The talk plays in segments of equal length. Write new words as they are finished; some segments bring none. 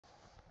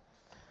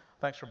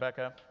Thanks,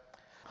 Rebecca.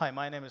 Hi,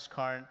 my name is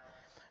Karn,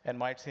 and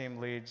my team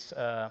leads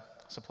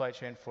supply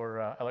chain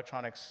for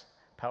electronics,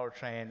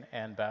 powertrain,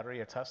 and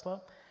battery at Tesla.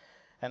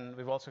 And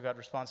we've also got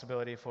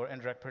responsibility for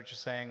indirect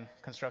purchasing,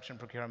 construction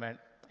procurement,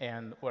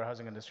 and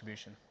warehousing and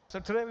distribution. So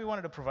today we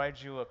wanted to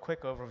provide you a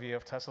quick overview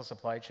of Tesla's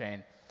supply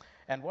chain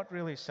and what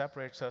really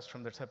separates us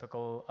from the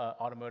typical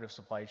automotive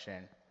supply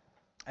chain.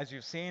 As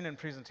you've seen in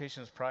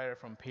presentations prior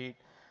from Pete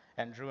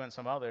and Drew and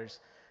some others,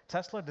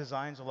 Tesla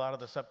designs a lot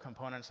of the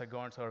subcomponents that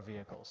go into our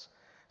vehicles.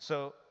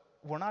 So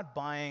we're not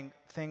buying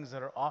things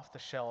that are off the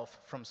shelf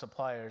from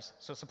suppliers.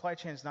 So supply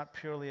chain is not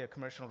purely a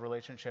commercial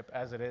relationship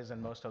as it is in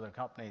most other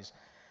companies.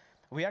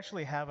 We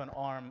actually have an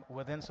arm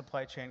within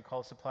supply chain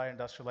called Supplier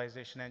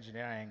Industrialization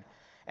Engineering.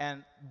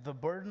 And the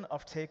burden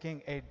of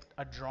taking a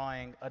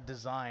drawing, a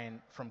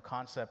design from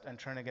concept and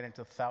turning it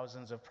into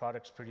thousands of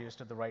products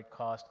produced at the right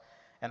cost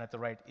and at the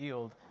right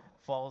yield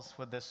falls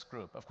with this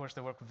group. Of course,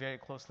 they work very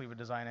closely with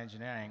design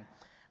engineering.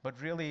 But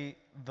really,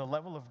 the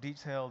level of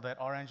detail that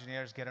our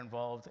engineers get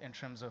involved in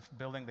terms of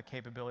building the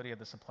capability of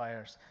the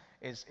suppliers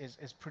is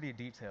pretty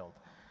detailed.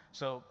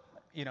 So,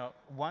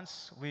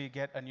 once we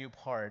get a new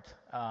part,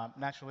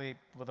 naturally,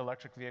 with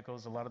electric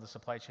vehicles, a lot of the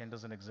supply chain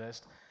doesn't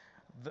exist.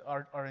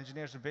 Our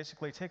engineers would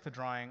basically take the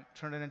drawing,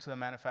 turn it into a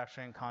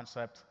manufacturing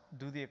concept,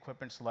 do the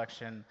equipment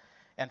selection,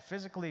 and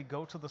physically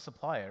go to the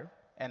supplier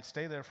and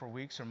stay there for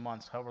weeks or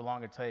months, however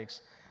long it takes,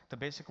 to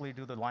basically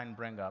do the line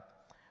bring up.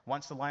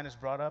 Once the line is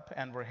brought up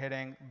and we're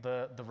hitting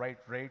the right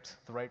rate,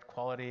 the right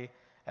quality,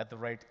 at the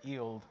right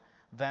yield,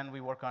 then we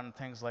work on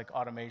things like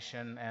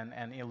automation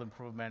and yield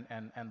improvement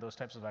and those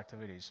types of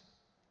activities.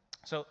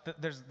 So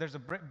there's a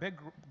big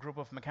group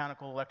of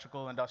mechanical,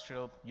 electrical,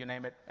 industrial, you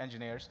name it,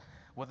 engineers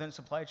within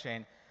supply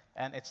chain,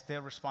 and it's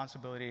their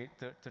responsibility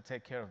to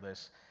take care of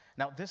this.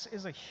 Now, this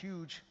is a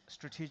huge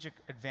strategic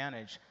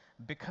advantage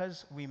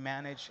because we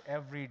manage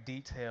every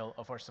detail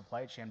of our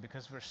supply chain,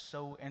 because we're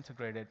so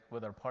integrated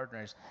with our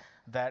partners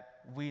that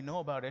we know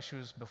about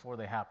issues before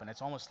they happen.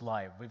 It's almost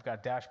live. We've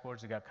got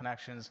dashboards, we've got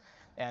connections,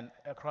 and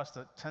across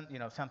the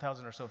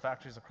 10,000 or so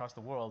factories across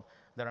the world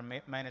that are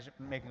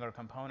making our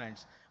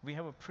components, we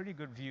have a pretty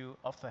good view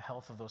of the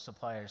health of those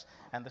suppliers,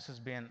 and this has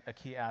been a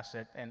key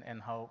asset in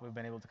how we've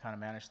been able to kind of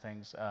manage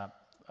things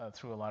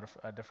through a lot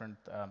of different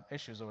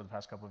issues over the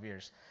past couple of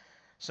years.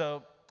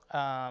 So,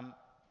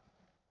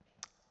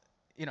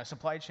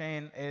 supply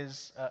chain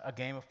is a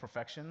game of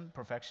perfection.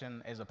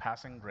 Perfection is a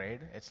passing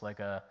grade. It's like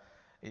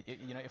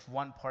if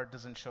one part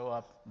doesn't show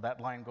up, that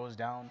line goes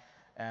down,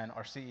 and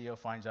our CEO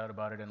finds out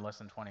about it in less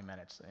than 20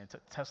 minutes.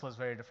 Tesla is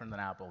very different than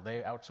Apple.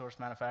 They outsource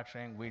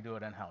manufacturing. We do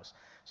it in-house.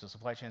 So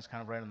supply chain is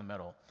kind of right in the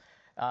middle.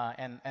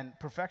 And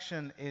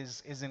perfection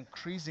is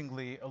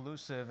increasingly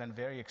elusive and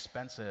very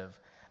expensive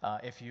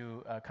if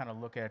you kind of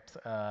look at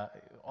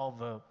all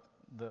the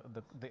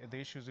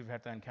issues we've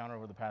had to encounter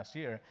over the past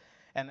year.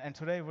 And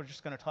today we're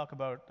just going to talk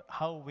about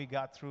how we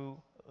got through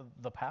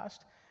the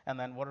past, and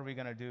then what are we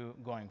going to do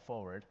going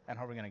forward, and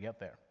how are we going to get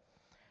there.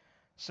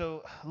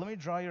 So let me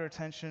draw your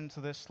attention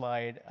to this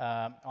slide.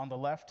 On the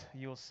left,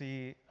 you'll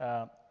see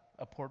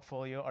a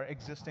portfolio, our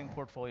existing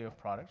portfolio of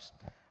products.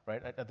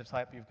 Right at the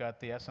top, you've got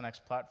the S and X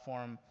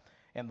platform.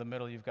 In the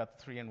middle, you've got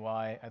the 3 and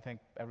Y. I think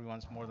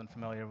everyone's more than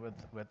familiar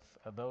with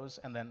those.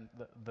 And then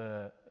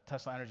the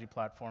Tesla Energy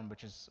platform,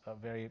 which is a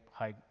very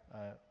high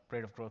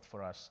rate of growth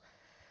for us.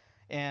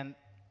 And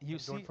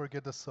don't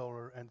forget the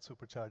solar and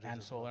supercharger.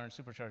 And solar and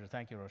supercharger.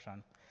 Thank you,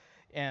 Roshan.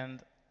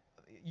 And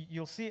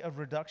you'll see a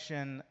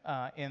reduction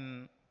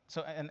and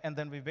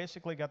then we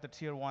basically got the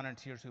tier 1 and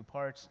tier 2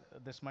 parts.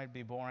 This might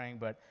be boring,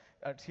 but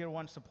a tier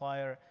 1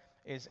 supplier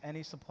is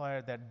any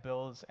supplier that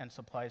builds and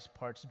supplies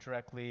parts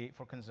directly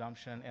for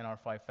consumption in our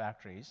 5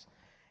 factories.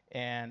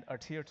 And our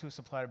tier 2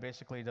 supplier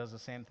basically does the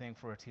same thing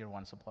for a tier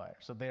 1 supplier.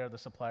 So they are the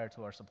supplier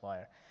to our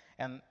supplier.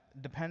 And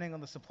depending on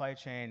the supply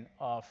chain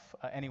of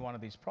any one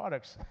of these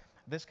products,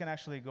 this can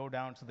actually go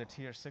down to the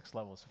tier 6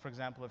 level. So for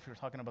example, if you're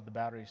talking about the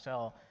battery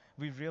cell,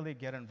 we really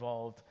get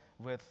involved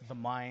with the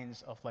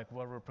mines of like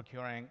where we're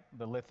procuring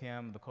the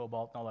lithium, the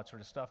cobalt, and all that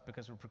sort of stuff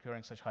because we're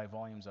procuring such high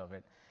volumes of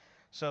it.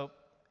 So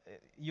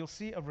you'll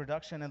see a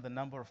reduction in the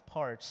number of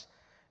parts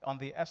on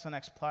the S and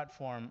X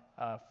platform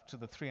to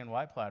the 3 and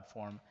Y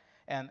platform.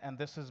 And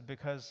this is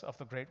because of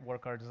the great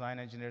work our design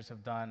engineers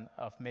have done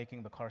of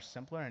making the car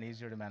simpler and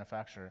easier to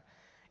manufacture.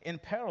 In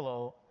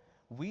parallel,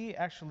 we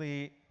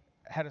actually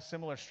had a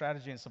similar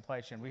strategy in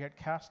supply chain. We had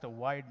cast a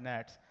wide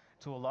net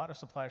to a lot of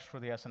suppliers for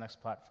the S and X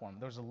platform.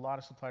 There's a lot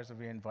of suppliers that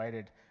we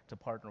invited to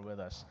partner with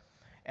us.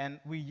 And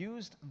we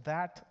used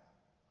that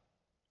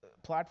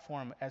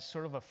platform as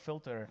sort of a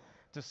filter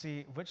to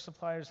see which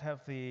suppliers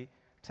have the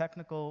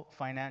technical,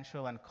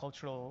 financial, and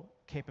cultural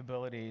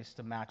capabilities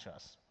to match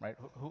us, right?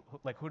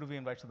 Who do we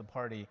invite to the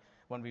party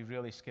when we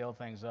really scale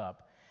things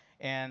up?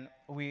 And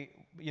we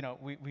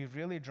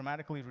really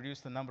dramatically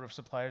reduced the number of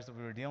suppliers that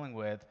we were dealing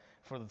with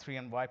for the 3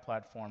 and Y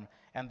platform.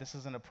 And this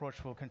is an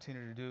approach we'll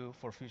continue to do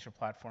for future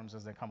platforms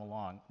as they come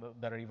along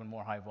that are even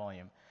more high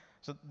volume.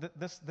 So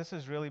this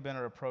has really been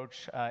our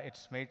approach.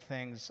 It's made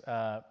things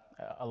a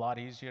lot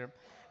easier.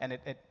 and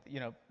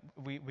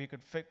we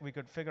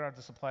could figure out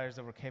the suppliers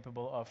that were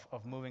capable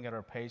of moving at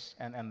our pace,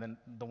 and then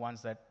the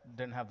ones that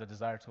didn't have the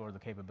desire to or the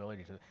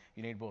capability to.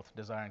 You need both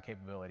desire and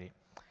capability.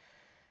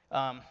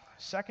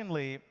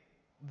 Secondly,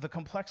 the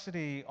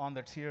complexity on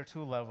the tier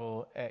 2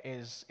 level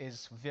is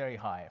very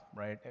high,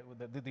 right?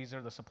 These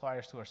are the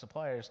suppliers to our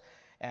suppliers,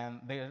 and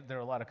there are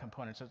a lot of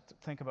components. So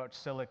think about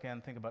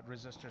silicon, think about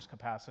resistors,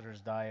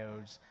 capacitors,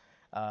 diodes,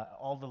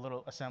 all the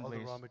little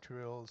assemblies. All the raw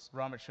materials.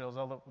 Raw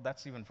materials,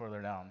 that's even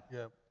further down.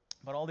 Yeah.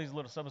 But all these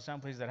little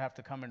sub-assemblies that have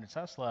to come into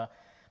Tesla,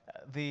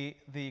 the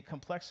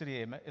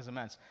complexity is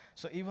immense.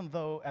 So even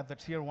though at the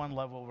tier 1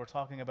 level we're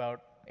talking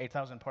about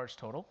 8,000 parts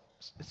total,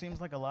 it seems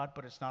like a lot,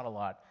 but it's not a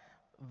lot.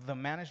 The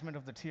management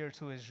of the tier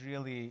 2 is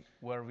really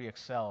where we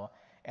excel,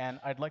 and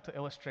I'd like to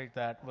illustrate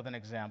that with an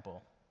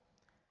example.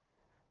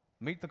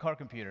 Meet the car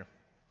computer.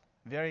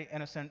 Very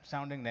innocent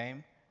sounding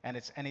name, and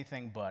it's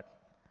anything but.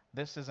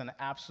 This is an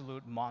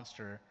absolute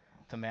monster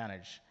to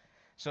manage.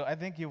 So I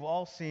think you've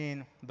all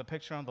seen the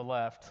picture on the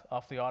left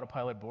of the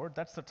autopilot board.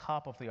 That's the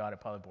top of the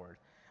autopilot board.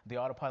 The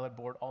autopilot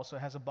board also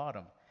has a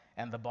bottom,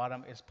 and the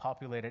bottom is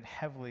populated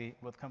heavily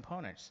with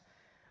components.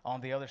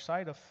 On the other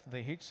side of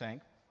the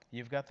heatsink,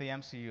 you've got the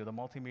MCU, the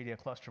multimedia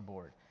cluster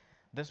board.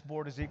 This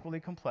board is equally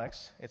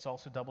complex. It's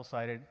also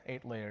double-sided,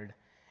 8-layered.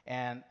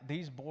 And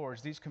these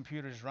boards, these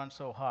computers run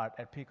so hot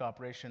at peak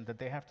operation that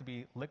they have to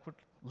be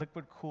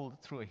liquid-cooled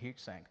through a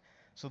heatsink.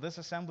 So this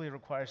assembly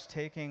requires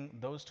taking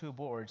those two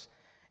boards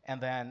and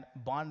then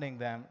bonding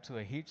them to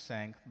a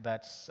heatsink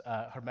that's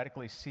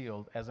hermetically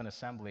sealed as an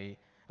assembly,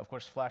 of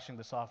course flashing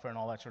the software and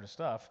all that sort of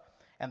stuff.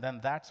 And then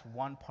that's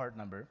one part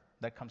number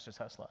that comes to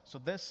Tesla. So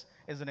this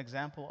is an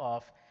example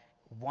of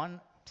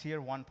one tier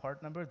 1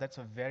 part number. That's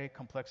a very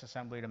complex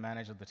assembly to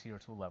manage at the tier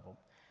 2 level.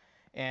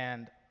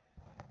 And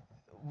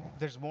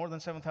there's more than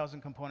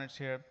 7,000 components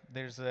here.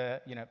 There's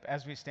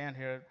as we stand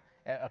here,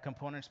 a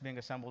component's being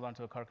assembled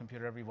onto a car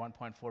computer every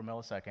 1.4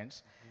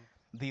 milliseconds.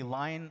 The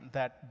line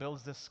that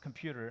builds this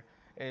computer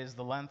is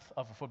the length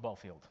of a football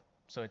field.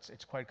 So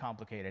it's quite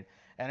complicated.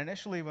 And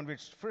initially, when we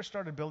first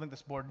started building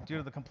this board, due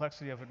to the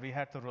complexity of it, we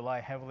had to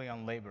rely heavily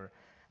on labor.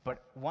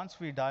 But once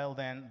we dialed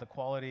in the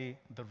quality,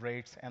 the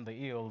rates, and the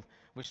yield,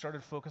 we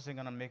started focusing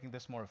on making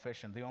this more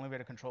efficient. The only way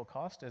to control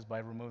cost is by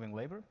removing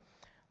labor.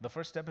 The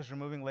first step is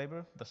removing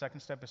labor. The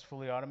second step is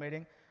fully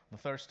automating. The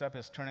third step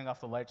is turning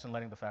off the lights and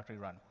letting the factory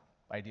run,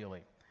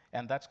 ideally.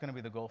 And that's going to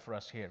be the goal for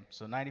us here.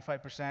 So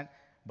 95%,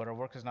 but our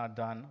work is not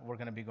done. We're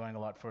going to be going a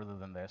lot further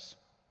than this.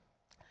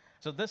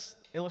 So this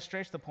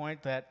illustrates the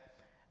point that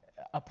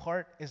a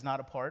part is not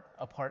a part.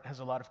 A part has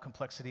a lot of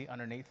complexity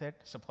underneath it.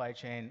 Supply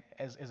chain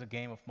is a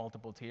game of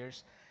multiple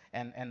tiers.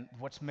 And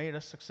what's made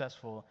us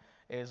successful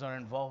is our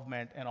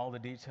involvement in all the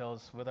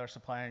details with our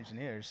supply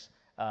engineers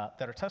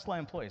that are Tesla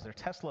employees. They're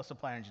Tesla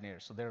supply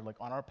engineers. So they're like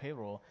on our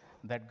payroll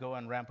that go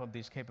and ramp up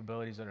these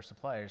capabilities at our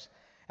suppliers.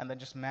 And then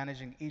just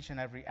managing each and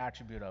every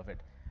attribute of it.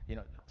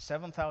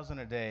 7,000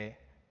 a day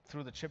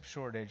through the chip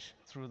shortage,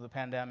 through the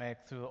pandemic,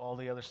 through all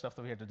the other stuff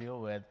that we had to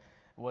deal with,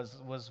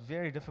 was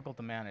very difficult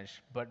to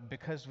manage. But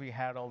because we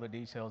had all the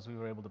details, we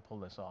were able to pull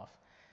this off.